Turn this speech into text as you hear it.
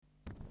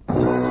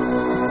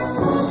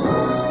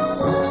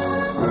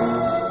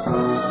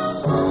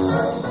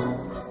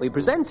we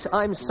present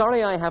I'm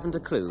Sorry I Haven't a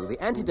Clue, the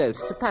antidote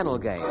to panel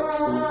games.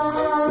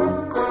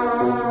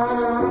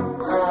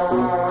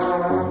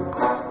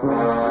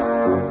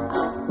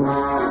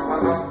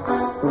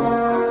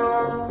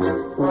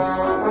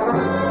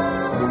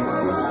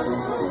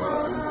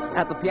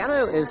 At the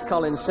piano is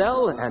Colin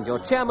Sell, and your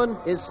chairman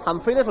is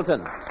Humphrey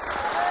Littleton.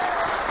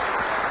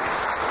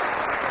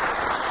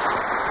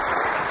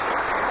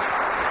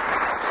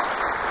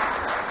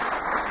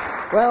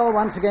 Well,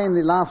 once again,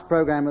 the last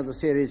programme of the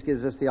series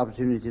gives us the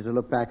opportunity to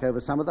look back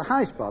over some of the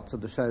high spots of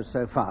the show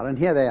so far, and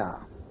here they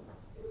are.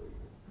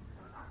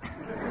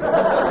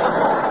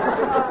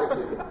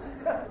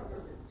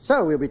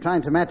 So, we'll be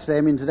trying to match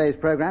them in today's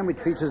programme, which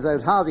features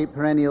those hardy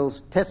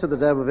perennials, Tess of the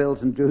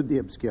D'Urbervilles and Jude the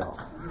Obscure.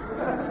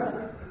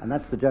 And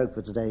that's the joke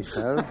for today's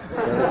show. So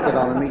let's get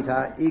on and meet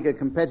our eager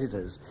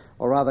competitors.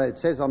 Or rather, it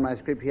says on my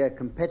script here,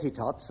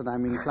 competitots, and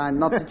I'm inclined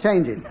not to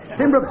change it.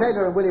 Tim Brooke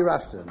Taylor and Willie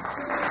Rushton.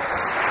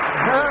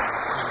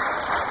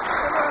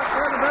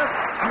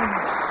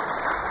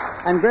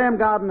 And Graham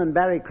Garden and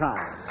Barry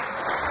Crime.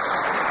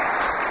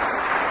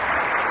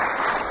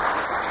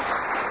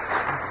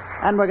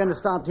 And we're going to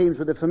start teams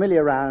with the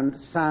familiar round,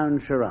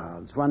 sound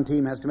charades. One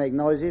team has to make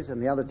noises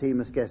and the other team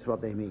must guess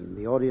what they mean.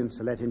 The audience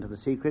are let into the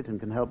secret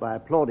and can help by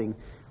applauding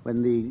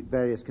when the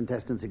various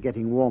contestants are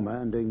getting warmer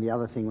and doing the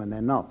other thing when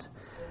they're not.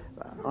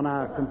 On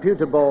our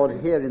computer board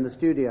here in the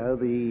studio,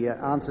 the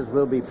answers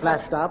will be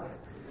flashed up.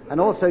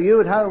 And also you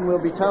at home will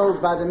be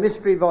told by the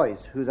mystery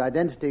voice, whose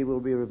identity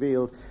will be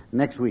revealed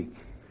next week.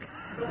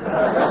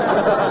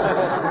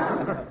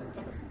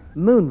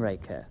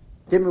 Moonraker.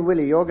 Tim and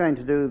Willie, you're going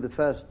to do the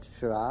first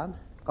charade.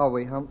 Are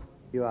we, Hump?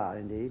 You are,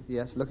 indeed.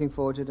 Yes, looking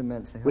forward to it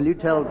immensely. Hump. Will you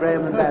tell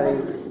Graham and Barry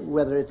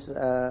whether it's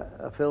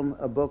a film,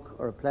 a book,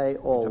 or a play,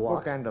 or It's a what?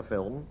 book and a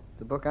film.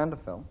 It's a book and a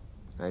film.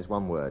 There's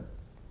one word.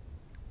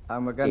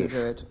 And we're going Ish. to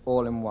do it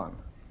all in one.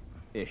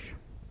 Ish.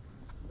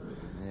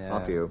 Yeah.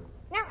 Off you.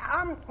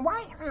 Now,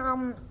 why,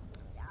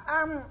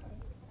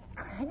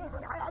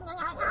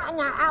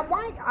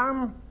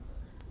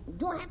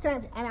 do I have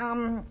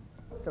to,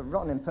 It's a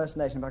rotten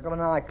impersonation, but I've got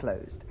an eye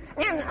closed.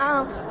 do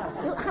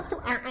you have to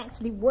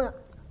actually work?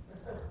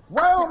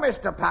 Well,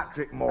 Mr.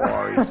 Patrick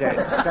Moore, he said,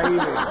 saving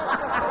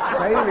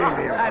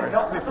the And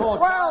not before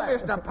Well, time.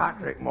 Mr.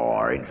 Patrick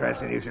Moore,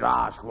 interesting you should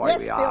ask why Yes,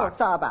 we Bill are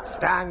Sarbat.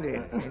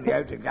 standing in the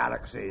outer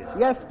galaxies.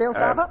 Yes, Bill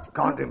Sarbat.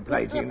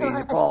 Contemplating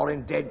these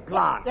falling dead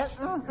plants. Yes,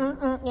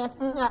 yes,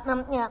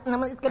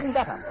 it's getting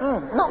better.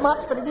 Not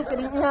much, but it is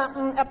getting,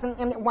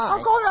 why?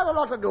 Of course, it has a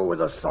lot to do with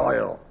the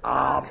soil.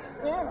 What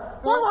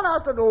one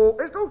has to do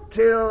is to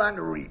till and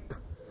reap.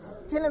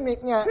 Till and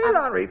Till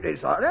and reap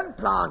this soil, then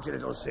plant your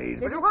little seeds.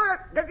 But you've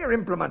got to get your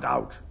implement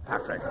out,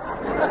 Patrick.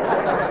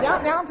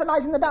 the answer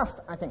lies in the dust,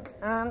 I think.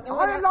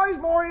 It lies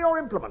more in your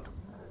implement.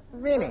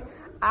 Really?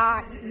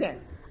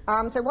 Yes.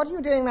 So what are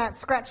you doing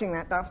scratching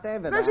that dust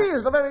over This there?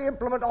 is the very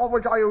implement of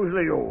which I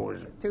usually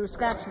use. To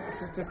scratch?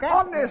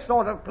 On this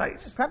sort of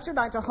place. Perhaps you'd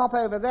like to hop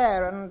over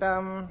there and,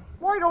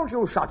 Why don't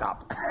you shut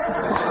up?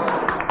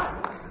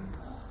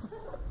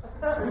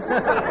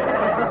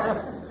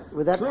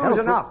 With that Clue's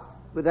enough.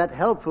 With that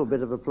helpful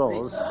bit of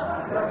applause,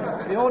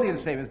 The audience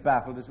seem as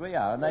baffled as we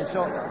are, and they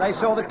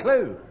saw the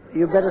clue.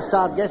 you better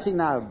start guessing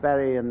now,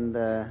 Barry and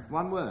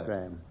One word.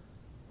 Graham.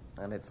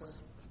 And it's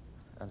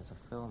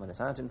a film, and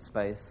it's out in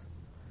space,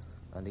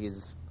 and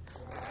he's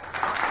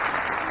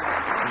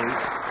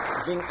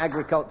being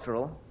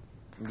agricultural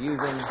and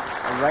using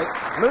a rake.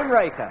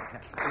 Moonraker.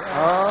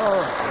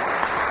 Oh.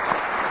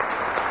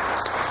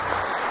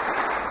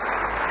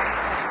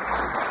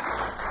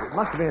 It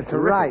must have been a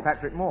terrific Right.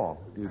 Patrick Moore.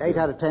 8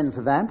 out of 10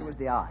 for that. It was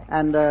the eye.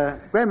 And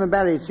Graham and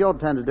Barry, it's your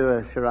turn to do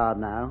a charade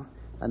now.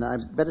 And I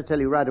better tell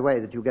you right away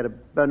that you'll get a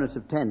bonus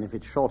of 10 if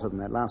it's shorter than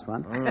that last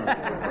one.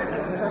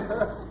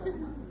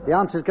 The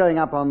answer's going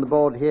up on the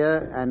board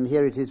here, and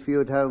here it is for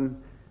you at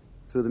home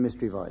through the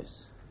mystery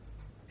voice.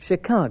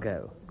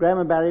 Chicago. Graham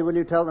and Barry, will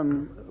you tell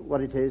them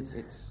what it is?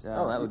 It's that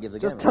will give the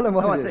Just game tell him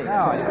away. what it is.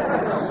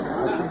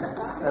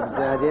 That's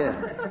the idea.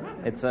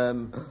 It's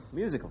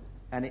musical.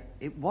 And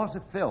it was a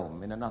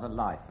film in another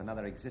life,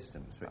 another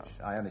existence, which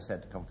I only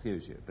said to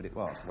confuse you, but it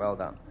was. Well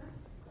done.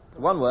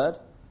 One word,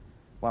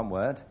 One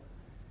word,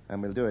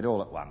 and we'll do it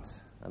all at once.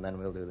 and then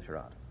we'll do the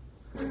charade.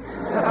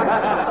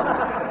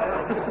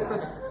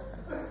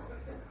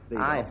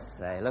 I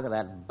say, look at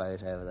that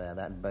boat over there,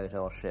 that boat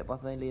or ship.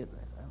 What they leave?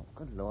 Oh,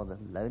 good Lord, they're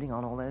loading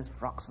on all those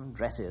frocks and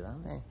dresses,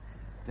 aren't they?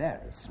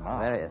 Very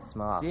smart. Very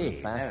smart Gee,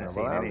 and never fashionable,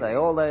 seen aren't they? anything.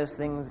 All those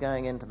things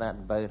going into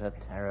that boat are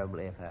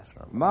terribly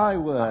fashionable. My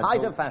word. The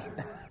height of fashion.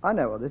 I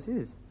know what this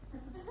is.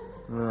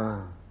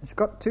 It's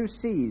got two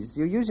C's.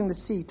 You're using the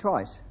C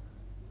twice.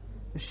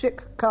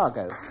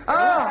 Chicago.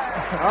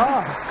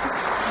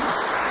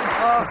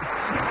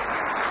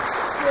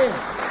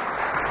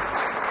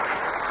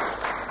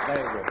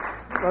 Very good.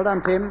 Well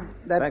done, Tim.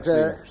 That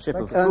Actually, ship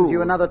of earns you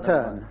fools. another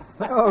turn,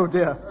 Oh,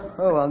 dear.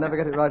 Oh, I'll never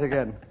get it right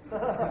again.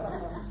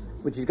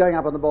 which is going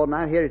up on the board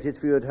now. Here it is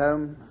for you at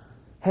home.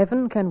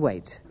 Heaven can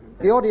wait.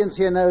 The audience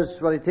here knows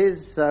what it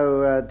is,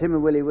 so Tim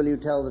and Willie, will you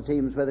tell the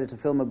teams whether it's a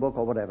film, a book,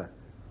 or whatever?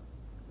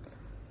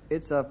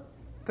 It's a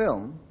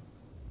film.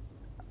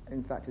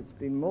 In fact, it's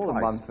been more than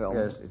Twice, one film.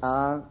 yes, it's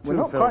We're two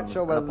not films quite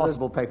sure and whether a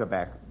possible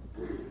paperback.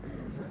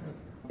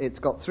 It's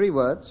got 3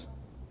 words,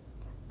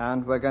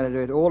 and we're going to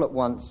do it all at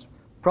once,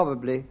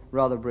 probably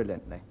rather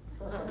brilliantly.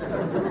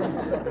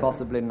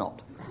 Possibly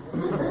not.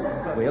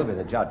 We'll be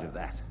the judge of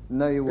that.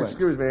 No, you won't.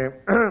 Excuse me.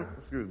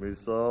 Excuse me,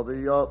 sir.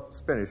 The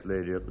Spanish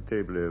lady at the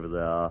table over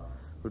there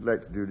would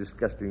like to do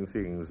disgusting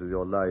things with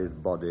your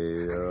lithe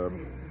body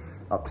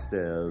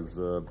upstairs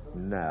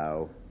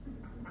now.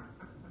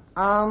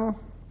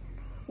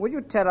 Would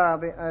you tell her I'll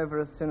be over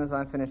as soon as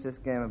I finish this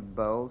game of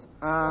bowls?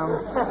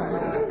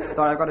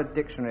 Sorry, I've got a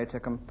dictionary to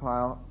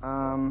compile.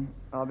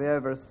 I'll be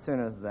over as soon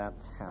as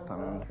that's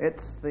happened.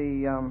 It's the,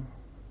 You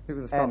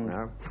can stop end.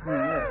 now.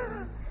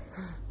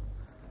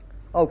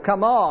 Oh,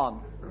 come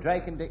on!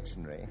 Drake and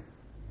Dictionary.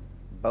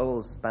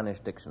 Bowles Spanish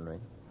Dictionary.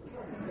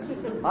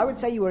 I would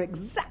say you were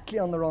exactly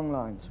on the wrong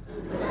lines.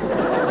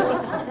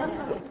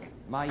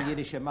 My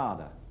Yiddish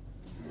Armada.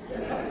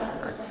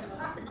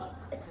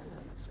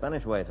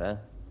 Spanish waiter.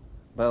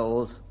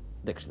 Bowles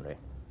Dictionary.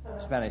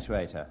 Spanish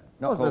waiter.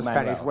 Not Not called the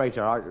Spanish Manuel.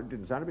 waiter. It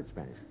didn't sound a bit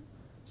Spanish.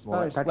 More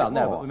like Patrick Well,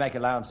 no, Moore. but we make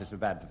allowances for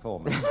bad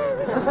performance.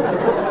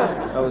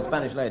 Oh,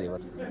 Spanish lady.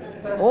 What?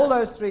 All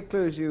those 3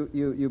 clues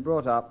you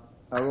brought up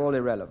are all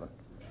irrelevant.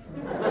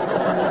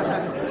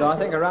 So I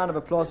think a round of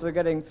applause for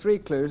getting 3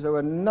 clues that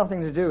were nothing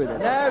to do with it.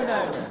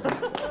 No.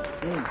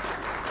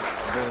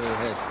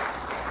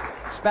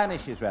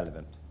 Spanish is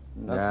relevant.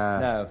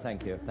 No,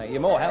 thank you. Thank you.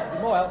 You're more help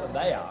than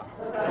they are.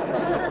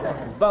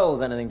 Has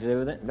Bowles anything to do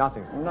with it?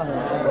 Nothing.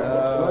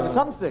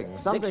 Something,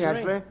 Something,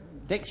 actually.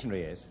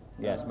 Dictionary is.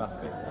 Yes, must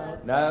be.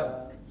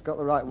 No. It's got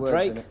the right words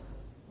Drake? in it.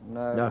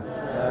 No.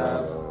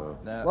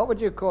 No. What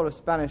would you call a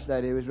Spanish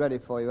lady who's ready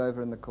for you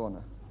over in the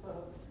corner?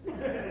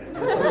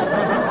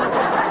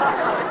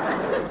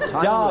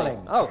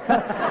 Darling. Oh.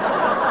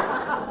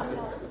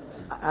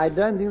 I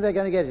don't think they're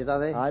going to get it, are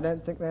they? I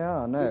don't think they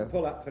are, no.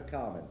 Pull up for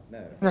Carmen.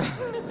 No.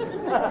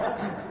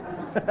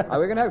 Are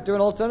we going to have to do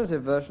an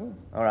alternative version?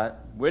 All right.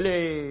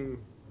 Willie,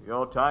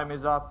 your time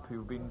is up.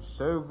 You've been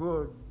so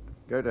good.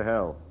 Go to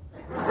hell.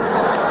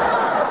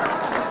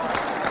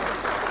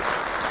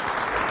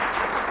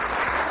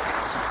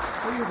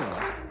 What are you doing?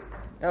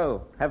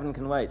 Oh, heaven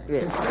can wait.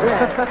 Yes.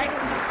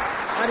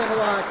 I don't know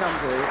what I come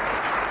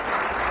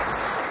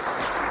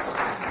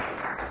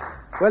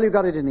to. Well, you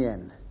got it in the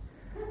end.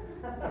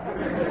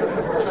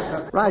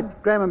 Right,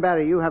 Graham and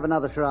Barry, you have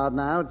another charade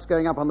now. It's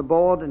going up on the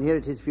board, and here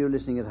it is for you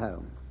listening at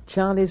home.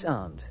 Charlie's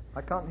aunt.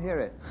 I can't hear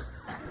it.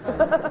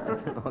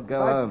 I'll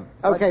go home.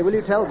 Okay, will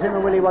you tell Tim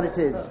and Willie what it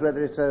is,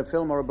 whether it's a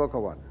film or a book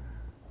or what?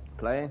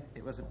 Play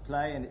It was a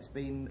play and it's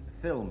been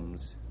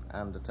films.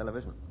 and a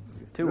television.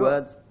 2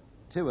 words.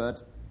 2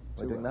 words.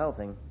 We're doing the whole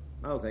thing.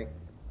 Whole thing.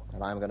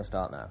 And I'm going to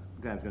start now.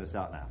 Graham's going to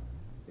start now.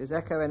 Is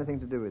Echo anything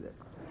to do with it?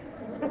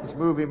 It's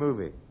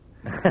movie.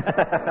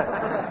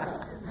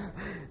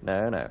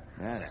 No. No.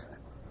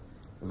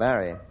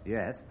 Barry,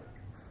 Yes.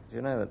 do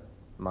you know that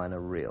mine are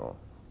real?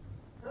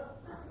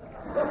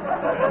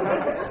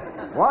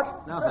 What?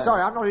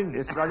 Sorry, I'm not in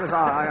this, but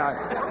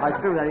I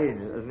threw that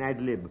in as an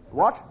ad lib.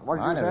 What? What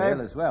did Mine you are say?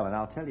 real as well, and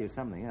I'll tell you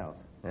something else.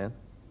 Yeah?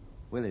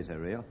 Willie's are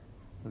real.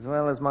 As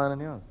well as mine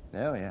and yours.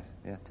 Oh, yes.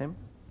 Tim?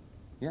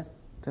 Yes.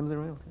 Tim's a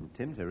real Tim.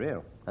 Tim's are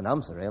real. And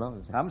I'm surreal,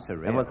 obviously. I'm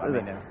surreal. And what's I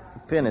mean, the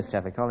pianist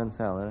chappie, Colin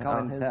Sell?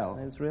 Colin Sell.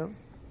 His real?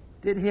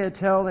 Did hear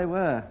tell they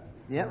were.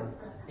 Yep.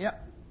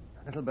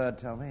 Little bird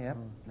told me, yep.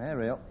 They're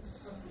real.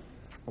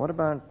 What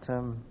about,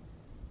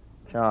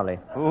 Charlie?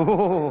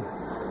 Oh.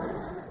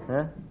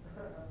 Yeah?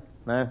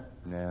 No?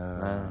 No.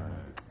 No.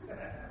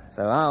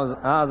 So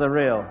ours are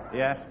real.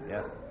 Yes.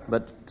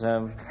 But,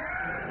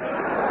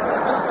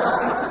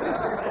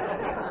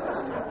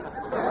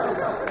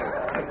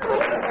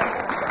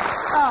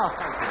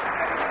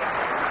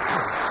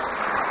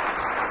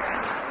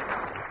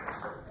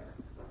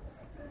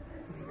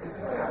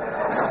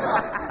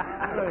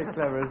 Very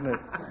clever, isn't it?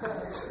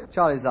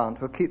 Charlie's aunt.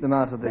 We'll keep them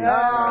out of the...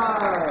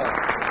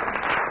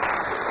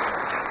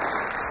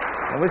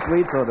 I wish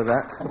we'd thought of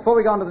that. Before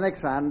we go on to the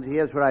next round,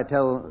 here's where I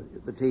tell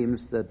the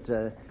teams that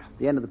at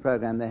the end of the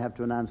programme they have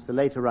to announce the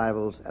late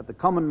arrivals at the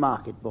Common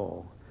Market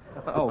Ball.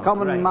 Oh,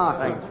 Common great.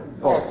 Market Thanks.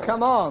 Ball. Oh,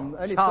 come on.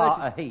 Tar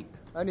a heap.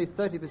 Only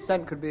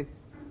 30% could be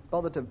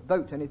bothered to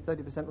vote. Only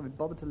 30% would be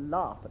bothered to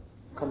laugh at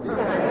common.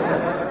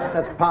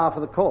 That's par for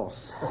the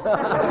course.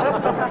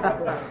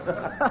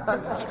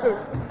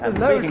 And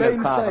no speaking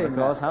of part of gainsaying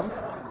the course, Hump.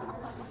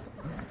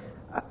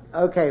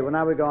 Okay, well,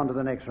 now we go on to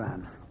the next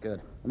round.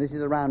 Good. And this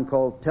is a round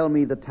called Tell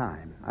Me the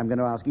Time. I'm going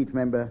to ask each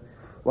member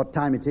what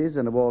time it is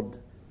and award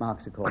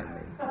marks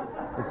accordingly.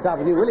 Let's start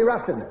with you, Willie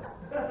Rushton.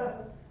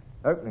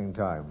 Opening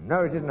time.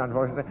 No, it isn't,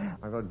 unfortunately.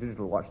 I've got a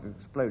digital watch that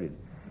exploded.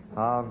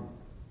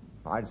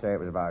 I'd say it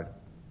was about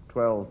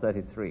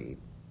 12:33.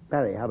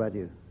 Barry, how about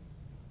you?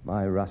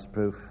 My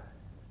rust-proof,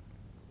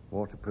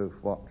 waterproof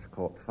watch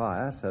caught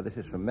fire, so this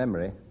is from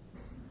memory.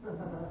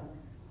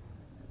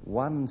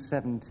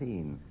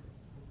 1:17.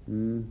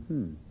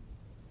 Mm-hmm.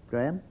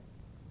 Graham?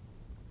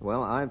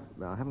 Well, I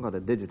haven't got a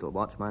digital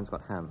watch. Mine's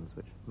got hands,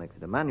 which makes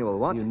it a manual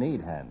watch. You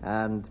need hands.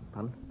 And,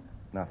 pardon?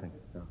 Nothing.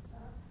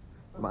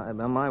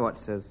 My watch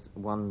says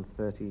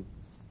 1:30.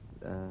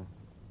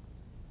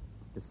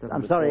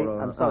 I'm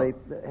sorry.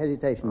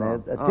 Hesitation there.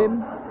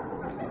 Tim?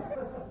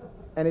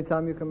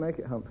 Anytime you can make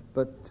it, Hump.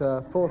 But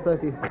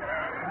 4:30...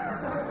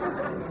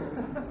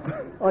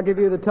 I'll give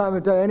you the time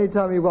of day any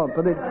time you want,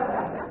 but it's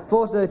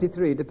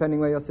 4:33, depending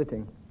where you're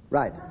sitting.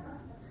 Right.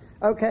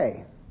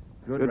 Okay.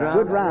 Good round.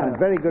 Good round.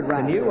 Very good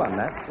round. The new one,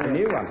 that. The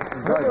new one.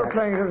 You're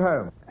playing it at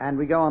home. And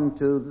we go on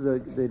to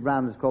the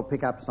round that's called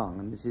Pick-Up Song,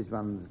 and this is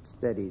one that's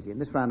dead easy. In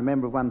this round, a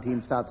member of one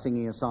team starts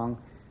singing a song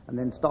and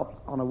then stops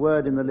on a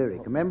word in the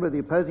lyric. A member of the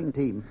opposing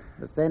team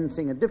must then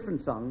sing a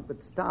different song,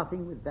 but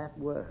starting with that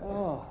word.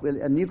 Oh. Well,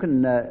 and you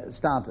can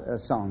start a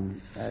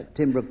song,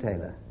 Tim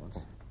Brooke-Taylor.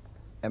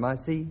 MICKEY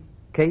MOUSE.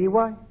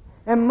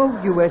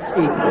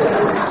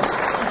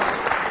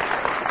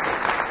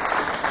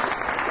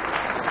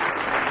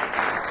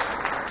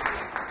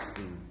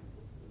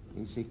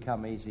 Easy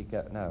come, easy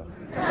go. No.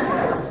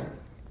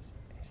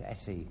 It's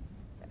S-E.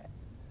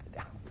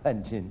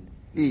 Punching.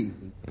 E.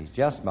 He's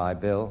just my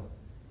Bill.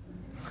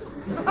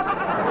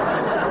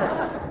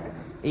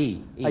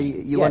 E. You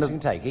Yes, want you can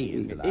take E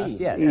as the last. E.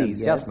 Yes, E,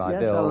 it's just my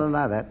yes, Bill. I'll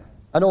allow that.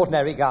 An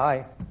ordinary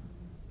guy.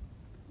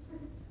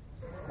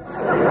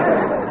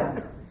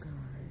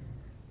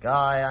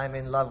 Guy, I'm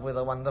in love with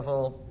a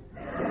wonderful...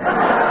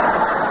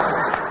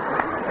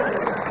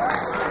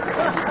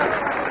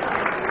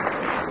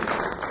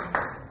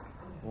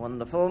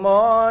 Wonderful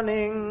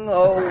morning,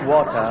 oh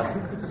water.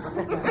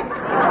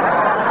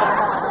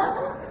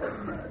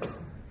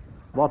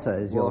 Water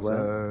is your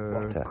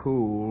word. Water.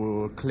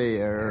 Cool,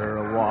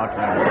 clear water.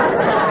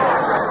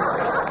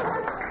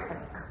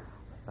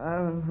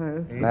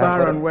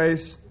 Barren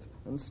waste,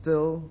 and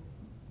still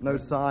no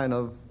sign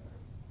of...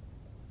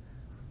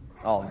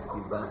 Of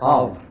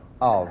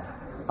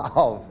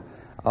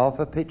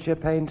a picture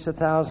paints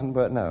 1,000,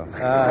 but no.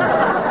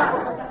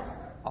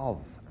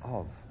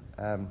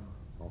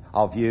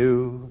 Of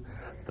you,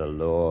 the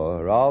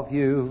lure of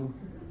you.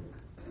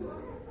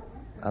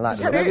 I like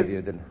the look of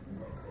you, didn't I?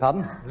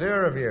 Pardon?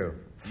 Lure of you.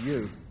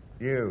 You.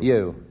 You.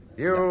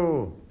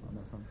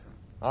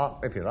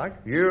 If you like.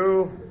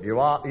 You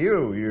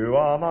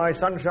are my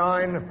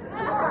sunshine.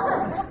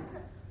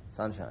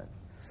 Sunshine.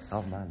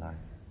 Of my life.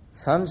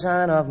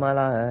 Sunshine of my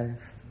life.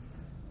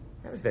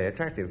 That was very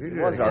attractive. It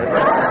was rather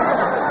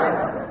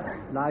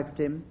Life,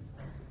 Tim.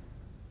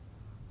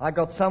 I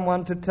got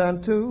someone to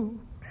turn to.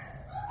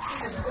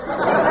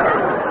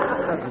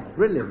 That was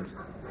brilliant.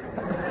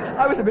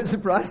 I was a bit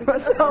surprised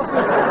myself.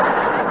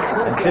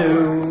 And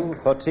two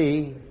for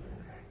tea,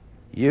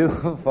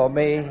 you for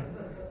me,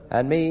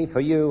 and me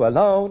for you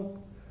alone.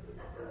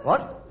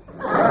 What?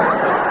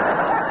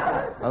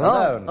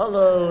 Alone.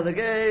 Alone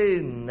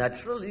again,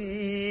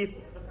 naturally.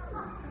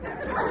 I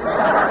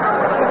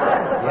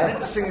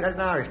didn't sing it in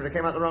Irish, but it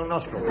came out the wrong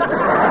nostril.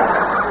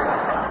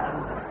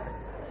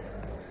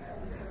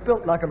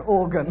 Built like an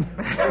organ.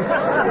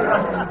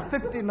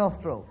 50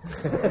 nostrils.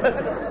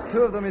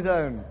 2 of them his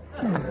own.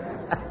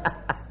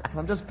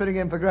 I'm just fitting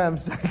in for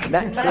Graham's sake.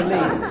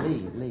 Naturally.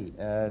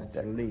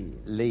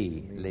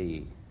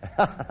 Lee.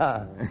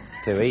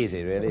 Too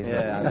easy, really, isn't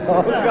it?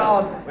 Oh,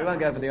 God. We won't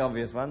go for the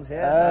obvious ones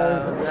here.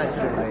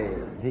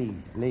 Naturally.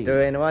 Lee.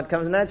 Doing what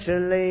comes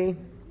naturally.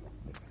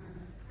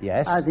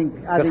 Yes. I think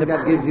Because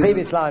that gives you...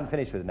 previous line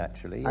finished with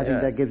naturally. I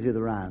think that gives you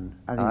the round.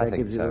 I think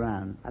gives you so. the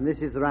round. And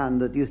this is the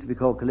round that used to be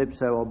called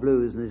Calypso or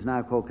Blues and is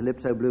now called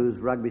Calypso, Blues,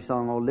 Rugby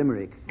Song or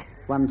Limerick.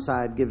 One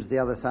side gives the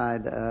other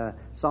side a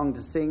song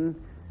to sing,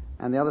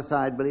 and the other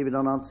side, believe it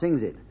or not,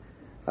 sings it.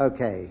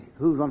 Okay,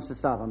 who wants to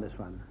start on this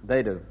one?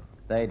 They do.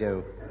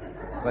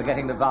 We're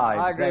getting the vibes.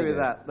 I agree with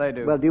that. They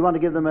do. Well, do you want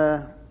to give them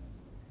a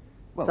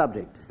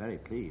subject? Very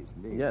pleased,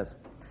 indeed. Yes.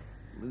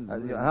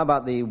 How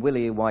about the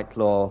Willie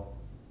Whiteclaw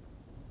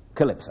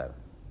Calypso?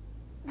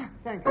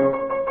 Thank you.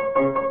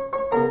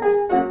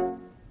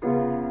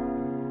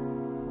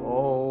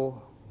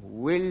 Oh,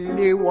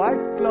 Willie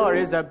Whiteclaw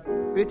is a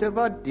bit of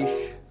a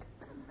dish.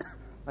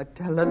 I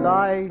tell a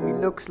lie, he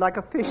looks like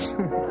a fish.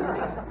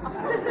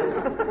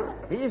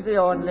 He's the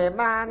only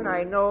man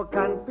I know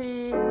can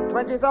pee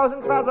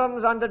 20,000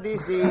 fathoms under the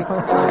sea.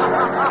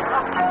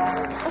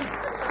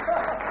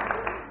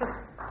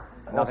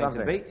 Nothing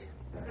to beat.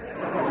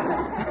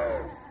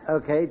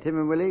 Okay, Tim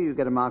and Willie, you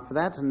get a mark for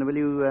that, and will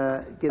you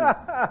give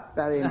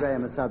Barry and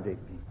Graham a subject?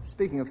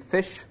 Speaking of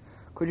fish,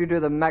 could you do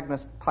the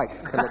Magnus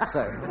Pike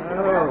Calypso?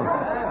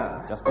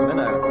 Just a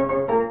minute.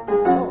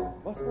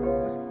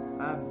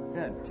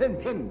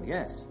 Tim,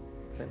 yes.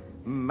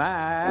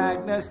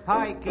 Magnus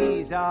Pike,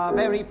 he's a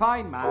very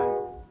fine man.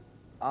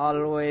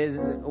 Always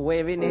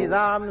waving his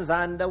arms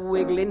and a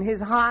wiggling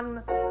his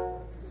hand.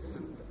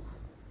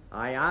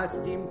 I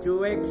asked him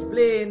to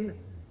explain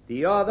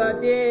the other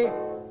day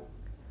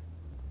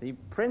The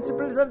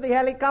principles of the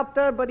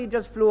helicopter, but he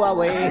just flew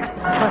away.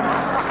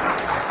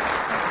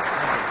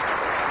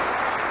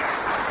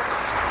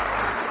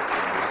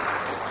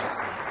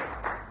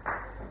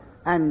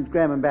 And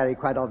Graham and Barry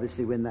quite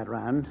obviously win that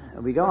round.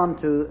 And we go on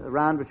to a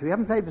round which we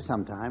haven't played for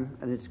some time,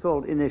 and it's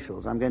called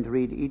Initials. I'm going to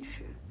read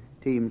each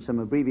team some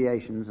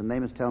abbreviations, and they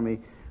must tell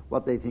me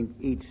what they think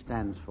each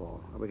stands for.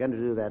 We're going to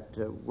do that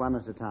one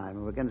at a time.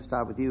 And we're going to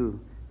start with you,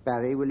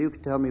 Barry. Will you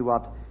tell me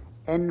what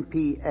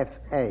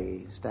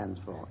NPFA stands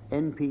for?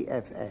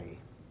 NPFA.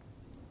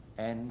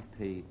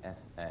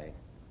 NPFA.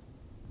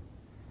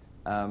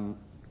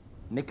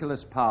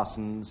 Nicholas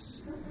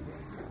Parsons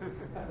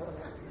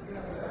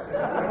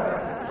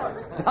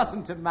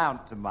doesn't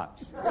amount to much.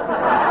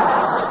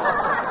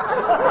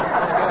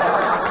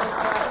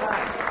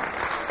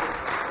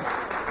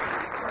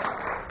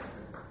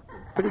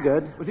 Pretty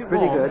good. Was it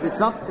pretty wrong? good? It's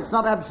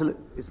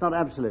not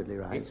absolutely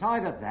right. It's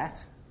either that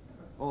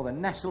or the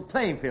National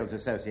Playing Fields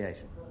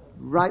Association.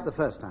 Right the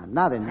first time.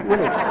 Now then,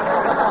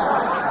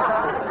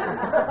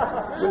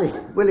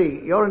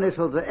 Willie, your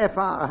initials are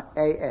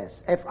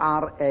FRAS.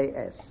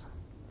 FRAS.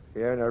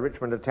 Fiona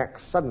Richmond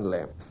attacks suddenly.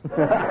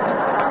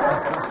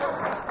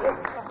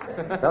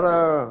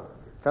 fellow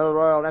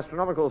Royal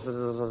Astronomical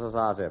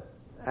Society.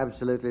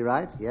 Absolutely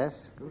right,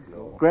 yes. Good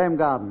Lord. Graham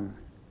Garden.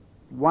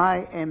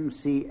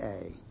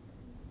 YMCA.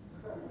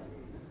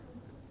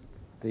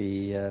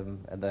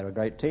 They're a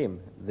great team.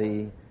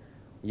 The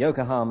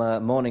Yokohama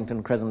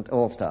Mornington Crescent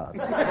All-Stars.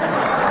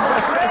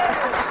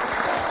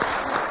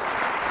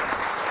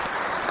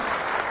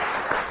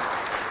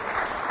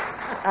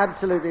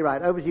 Absolutely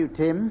right. Over to you,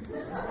 Tim.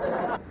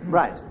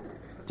 Right.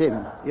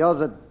 Tim,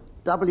 yours are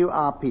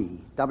WRP.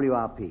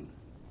 WRP.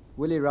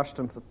 Willie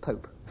Rushton for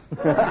Pope.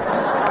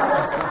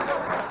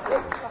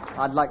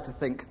 I'd like to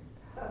think.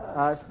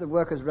 It's the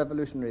Workers'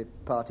 Revolutionary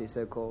Party,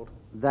 so-called.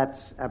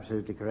 That's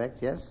absolutely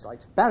correct, yes. Right.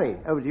 Barry,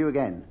 over to you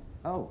again.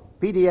 Oh.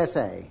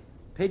 PDSA.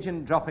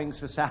 Pigeon droppings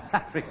for South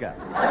Africa.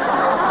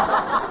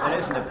 There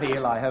is an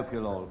appeal. I hope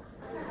you'll all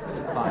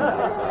find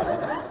out about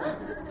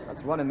it.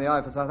 That's one in the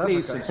eye for South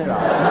Please Africa. subscribe.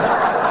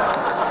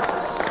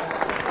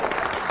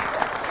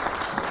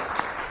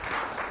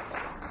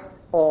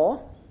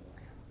 Or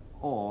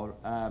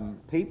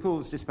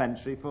People's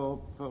Dispensary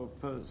for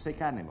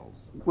sick animals.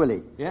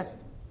 Willie. Yes?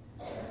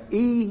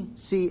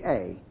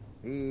 ECA.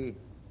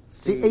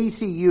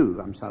 ECU,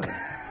 I'm sorry.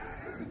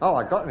 Oh,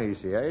 I got an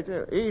ECA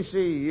too.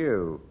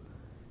 ECU.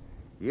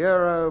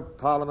 Euro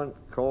Parliament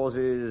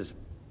causes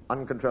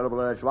uncontrollable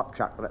urge to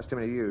upchuck, but that's too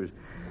many U's.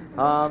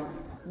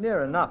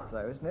 Near enough,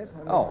 though, isn't it?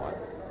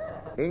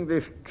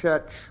 English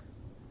Church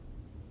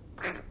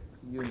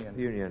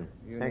Union.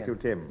 Thank you,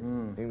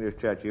 Tim. English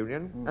Church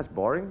Union. That's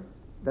boring.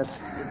 That's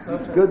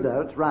good,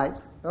 though. It's right.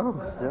 Oh.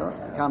 Still,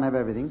 you can't have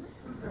everything.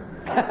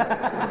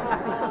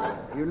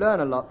 You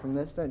learn a lot from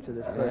this, don't you,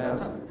 this program?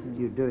 Yes.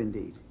 You do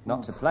indeed.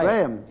 Not to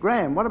play.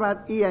 Graham, what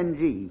about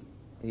ENG?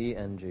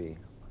 ENG.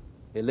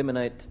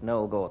 Eliminate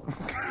Noel Gordon.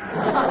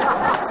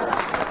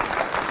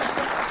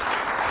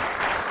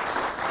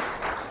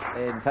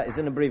 In fact, it's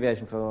an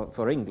abbreviation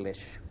for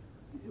English.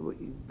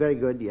 Very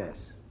good, yes.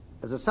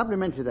 As a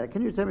supplementary to that,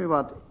 can you tell me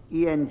what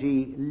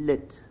ENG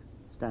lit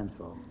stands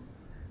for?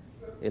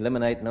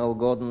 Eliminate Noel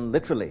Gordon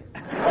literally.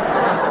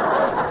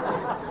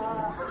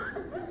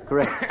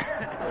 Correct.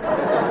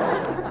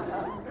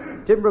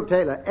 Tim Brooke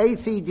Taylor,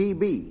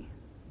 ACGB.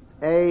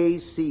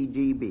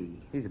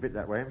 ACGB. He's a bit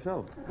that way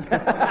himself.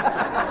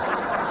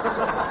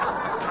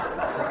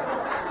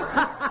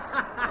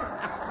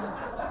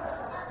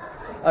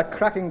 A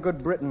cracking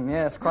good Britain,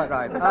 yes, quite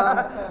right.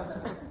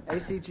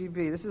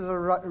 ACGB, this is a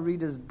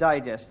Reader's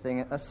Digest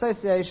thing.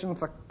 Association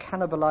for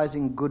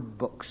Cannibalizing Good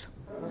Books.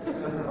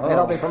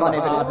 It'll be funny,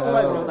 but it's...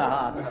 From the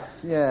heart.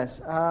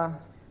 Yes. I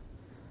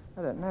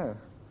don't know.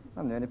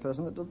 I'm the only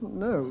person that doesn't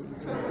know.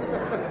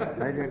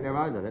 I don't know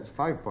either. That's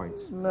 5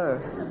 points. No.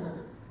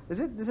 Is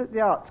it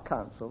the Arts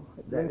Council?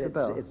 It rings a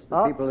bell. It's the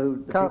Arts people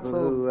who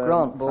Council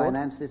Grant Board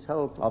finance this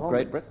whole performance. Of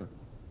Great Britain.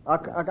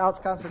 Arts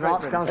Council Great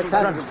Arts Britain. Council. Let's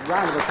have a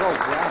round of applause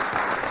for the Arts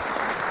Council.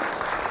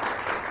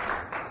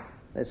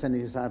 They're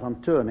sending us out on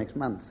tour next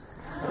month.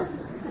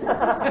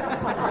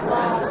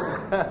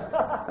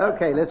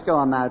 Okay, let's go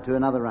on now to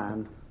another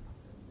round,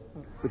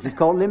 which is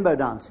called limbo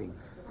dancing.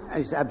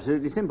 It's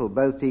absolutely simple.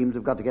 Both teams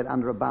have got to get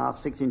under a bar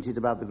 6 inches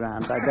above the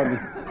ground by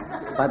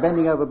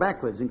bending over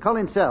backwards. And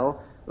Colin Sell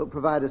will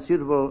provide a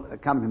suitable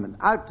accompaniment.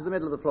 Out to the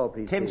middle of the floor,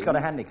 please. Tim's Steve. got a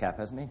handicap,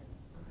 hasn't he?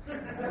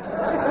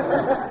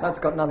 That's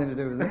got nothing to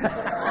do with this.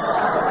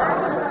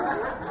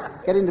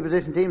 Get into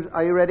position, teams.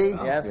 Are you ready?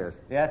 Yes.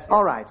 Yes.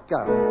 All right,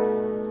 go.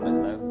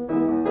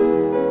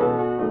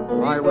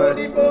 My word.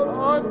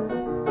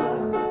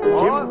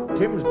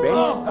 Tim's bench.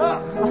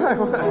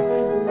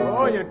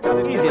 Oh, you took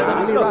it easier than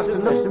Willie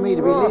Rushton looks to me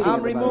to be leading. I'm at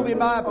the removing moment.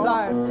 my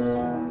appliance.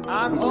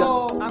 I'm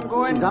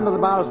going. He's under the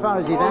bar as far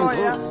as his ankles.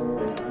 Yes.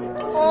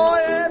 Oh,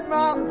 yeah,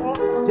 ma.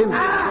 Tim's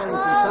getting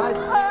inside.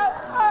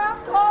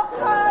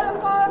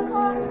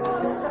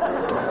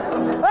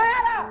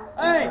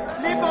 Hey,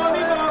 Nico.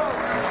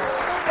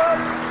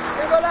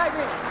 Like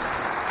me.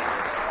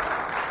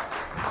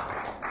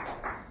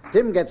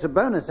 Tim gets a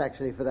bonus,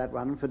 actually, for that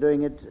one, for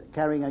doing it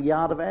carrying a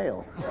yard of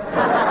ale.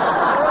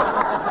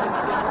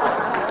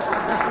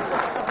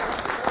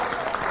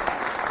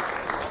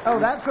 Oh,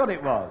 that's what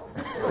it was.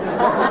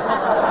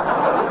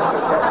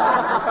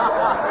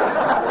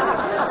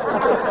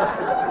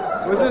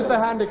 Was this the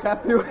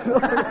handicap you were looking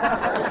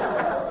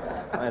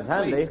It's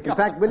handy. In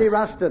fact, Willie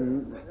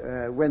Rushton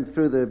went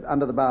through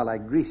under the bar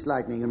like greased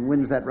lightning and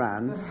wins that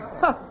round.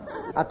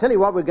 I'll tell you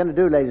what we're going to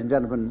do, ladies and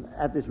gentlemen,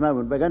 at this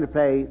moment. We're going to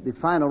play the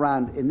final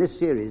round in this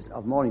series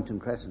of Mornington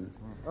Crescent.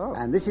 Oh.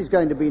 And this is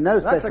going to be no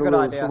That's a special good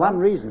rules idea, for one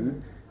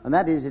reason, and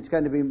that is it's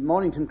going to be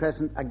Mornington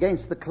Crescent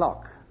against the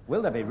clock.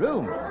 Will there be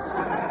room?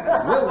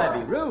 Will there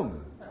be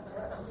room?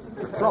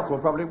 The clock will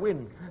probably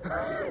win.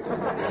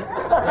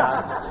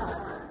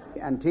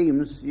 And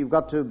teams, you've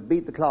got to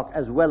beat the clock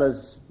as well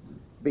as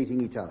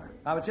beating each other.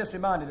 I was just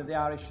reminded of the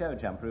Irish show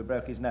jumper who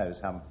broke his nose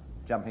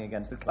jumping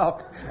against the clock.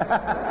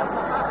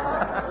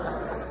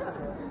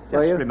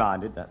 Were you? Just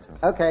reminded, that's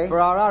all. Okay. For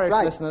our Irish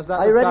Right. listeners, that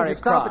Are you was ready Barry to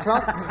start Cry.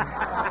 the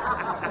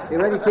clock? You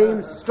ready,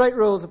 teams? Straight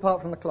rules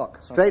apart from the clock.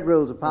 Straight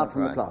rules apart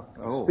from the Right. clock.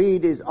 Oh.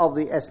 Speed is of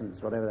the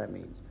essence, whatever that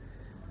means.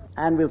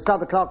 And we'll start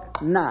the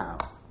clock now.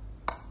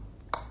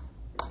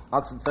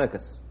 Oxford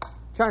Circus.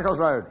 Chancellors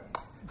Road.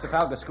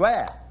 Trafalgar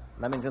Square.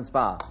 Leamington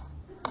Spa.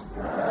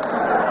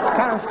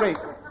 Cannon Street.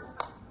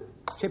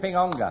 Chipping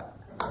Ongar.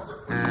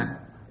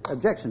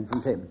 Objection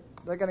from Tim.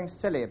 They're getting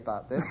silly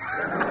about this.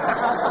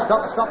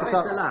 Stop the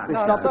clock. We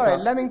No, stop the sorry,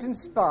 clock. Leamington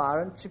Spa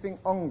and Chipping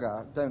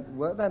Ongar don't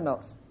work. They're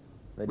not.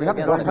 They We do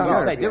haven't against got the enough. Oh,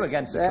 clock. they do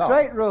against the clock.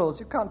 Straight rules.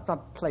 You can't have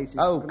places.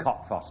 Oh,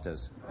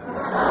 Cockfosters.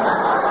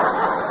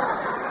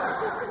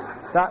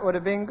 That would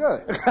have been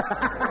good.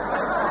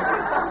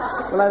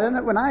 Well, I don't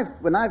know.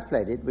 When I've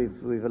played it,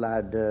 we've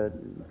allowed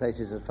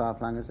places as far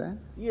flung as that.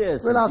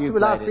 Yes, We'll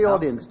ask the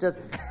audience. Just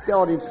the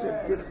audience.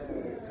 Yes.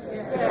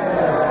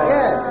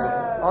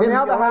 On Tim, the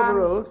other you're hand-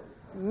 overruled.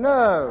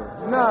 No.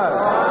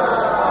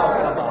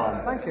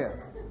 Thank you.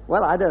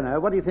 Well, I don't know.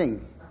 What do you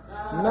think?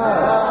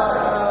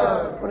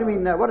 No. What do you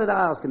mean? No? What did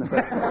I ask in the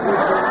first?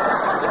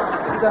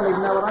 You don't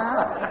even know what I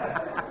asked.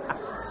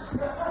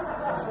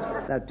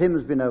 Now,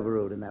 Tim's been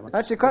overruled in that one.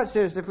 Actually, quite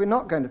seriously, if we're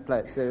not going to play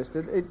it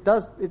seriously,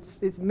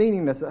 it's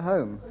meaningless at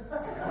home.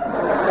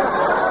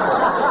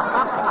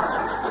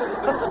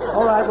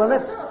 All right. Well,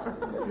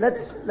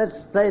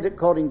 let's play it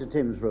according to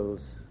Tim's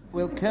rules.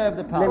 We'll curb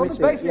the Let Well, me pass.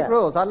 the see, basic yeah.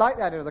 rules. I like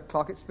the idea of the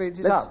clock. It speeds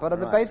it Let's- up. But are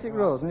the Right. basic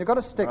rules, and you've got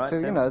to stick Right, to,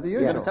 Tim. the You're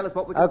usual. going to tell us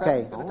what we can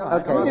Okay. say?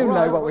 Okay. You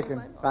know what we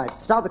can. Right.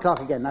 Start the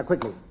clock again. Now,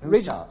 quickly.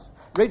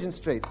 Regent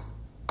Street.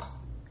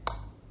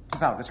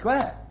 Trafalgar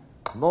Square.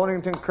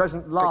 Mornington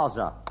Crescent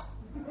Laza.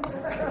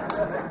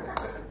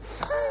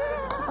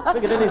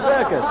 Piccadilly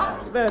Circus.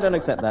 No, don't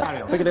accept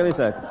that. Piccadilly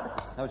Circus.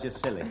 That was just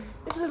silly.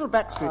 It's a little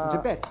back street in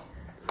Tibet.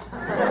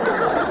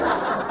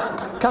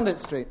 Cundit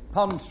Street.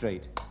 Pond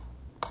Street.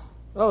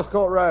 Lowe's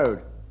Court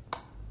Road.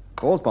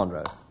 Horsepond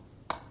Road.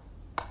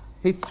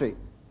 Heath Street.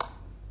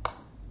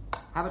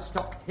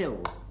 Haverstock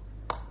Hill.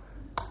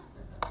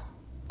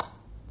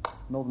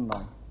 Northern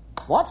Line.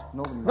 What?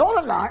 Northern Line.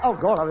 Northern Line. Oh,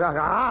 God.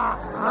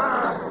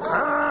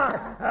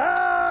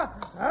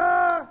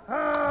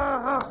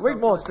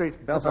 Wigmore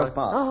Street. Belsize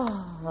Park.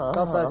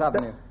 Belsize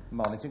Avenue.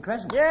 Mornington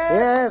Crescent.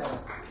 Yes.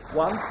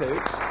 1, 2.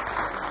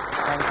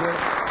 Thank you.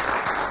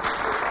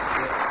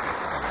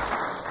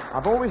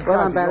 I've always Well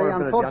doubted done, Barry. your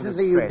ability Unfortunately,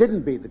 under you stress.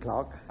 didn't beat the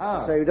clock,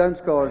 so you don't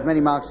score as many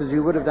marks as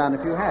you would have done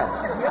if you had.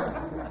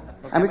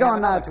 And we go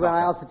on now to where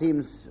I ask the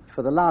teams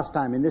for the last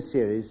time in this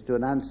series to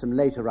announce some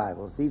late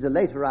arrivals. These are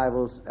late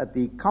arrivals at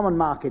the Common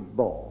Market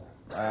Ball.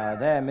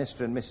 They're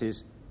Mr. and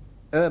Mrs.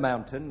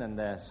 Mountain and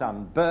their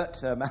son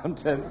Bert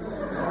Mountain.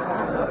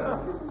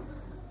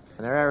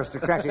 And their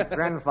aristocratic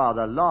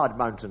grandfather, Lard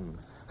Mountain.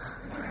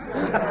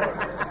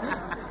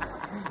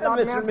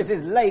 Mr. and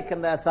Mrs. Lake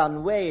and their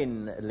son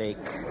Wayne Lake.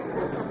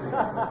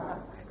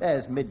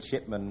 There's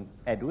Midshipman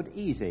Edward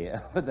Easy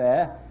over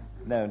there,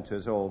 known to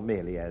us all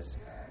merely as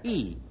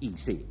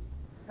EEC.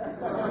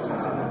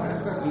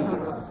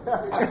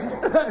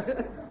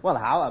 Well,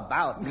 how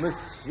about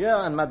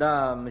Monsieur and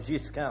Madame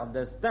Giscard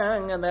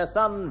d'Estaing and their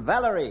son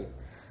Valerie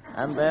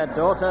and their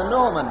daughter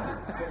Norman?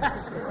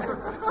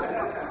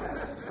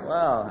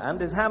 Well, and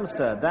his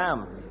hamster,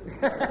 Dam.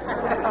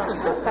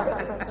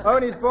 Oh,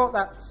 and he's brought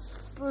that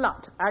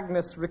slut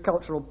Agnes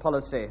agricultural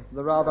policy,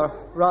 the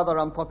rather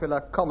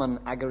unpopular common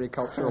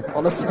agricultural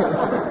policy.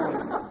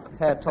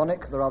 Hair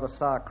tonic, the rather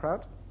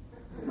sauerkraut.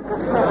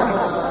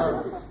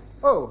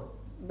 Oh,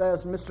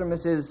 there's Mr. and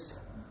Mrs.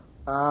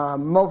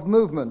 Mov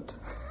Movement.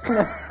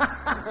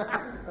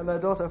 And their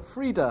daughter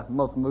Frida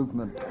Mov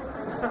Movement.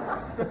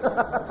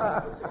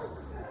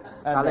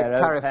 And Alec their au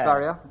Tariff pair.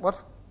 Barrier. What?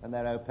 And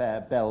their au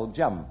pair,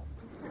 Belgium.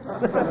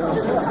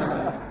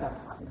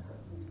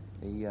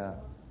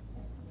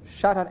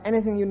 Shout out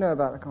anything you know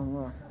about the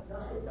Commonwealth.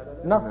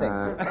 Nothing.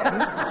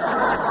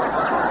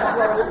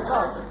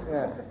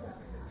 Yeah.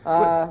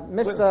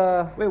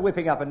 Mr. We're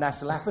whipping up a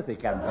national apathy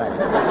campaign.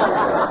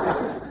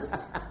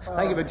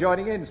 Thank you for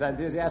joining in so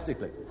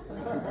enthusiastically.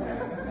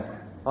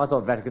 I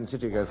thought Vatican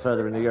City go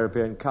further in the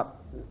European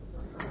Cup.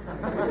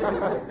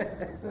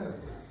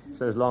 It's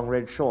those long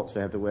red shorts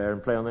they have to wear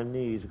and play on their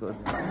knees.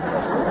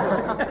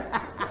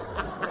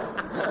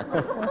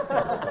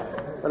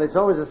 Well, Well, it's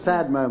always a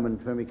sad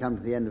moment when we come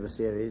to the end of a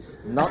series.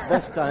 Not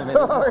this time, it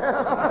isn't.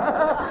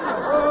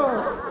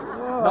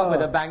 Not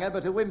with a banger,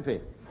 but a wimpy.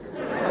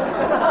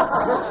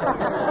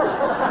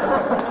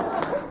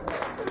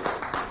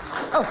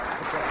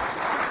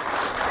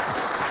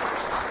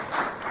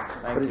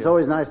 But it's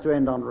always nice to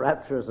end on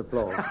rapturous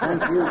applause.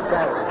 Thank you,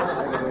 Gary.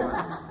 Thank you very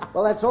much.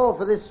 Well, that's all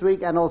for this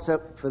week and also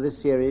for this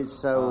series,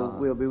 so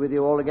we'll be with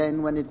you all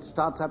again when it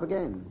starts up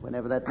again,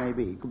 whenever that may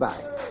be.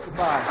 Goodbye.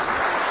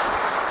 Goodbye.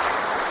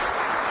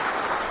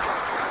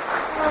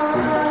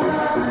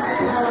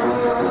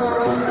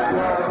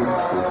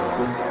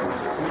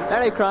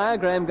 Larry Cryer,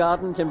 Graham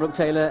Garden, Tim Brooke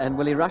Taylor and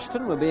Willie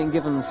Rushton were being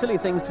given silly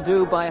things to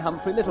do by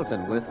Humphrey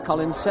Littleton, with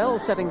Colin Sell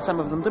setting some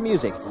of them to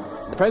music.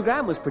 The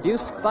programme was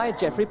produced by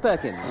Geoffrey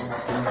Perkins.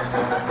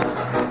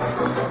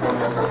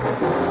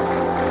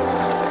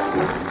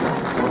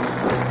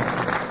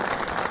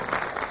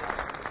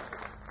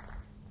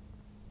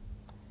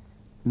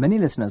 Many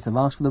listeners have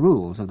asked for the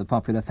rules of the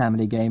popular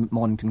family game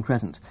Mornington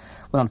Crescent.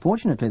 Well,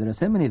 unfortunately, there are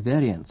so many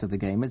variants of the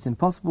game, it's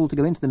impossible to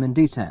go into them in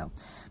detail.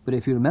 But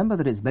if you remember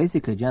that it's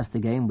basically just the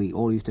game we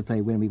all used to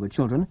play when we were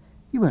children,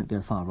 you won't go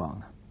far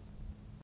wrong.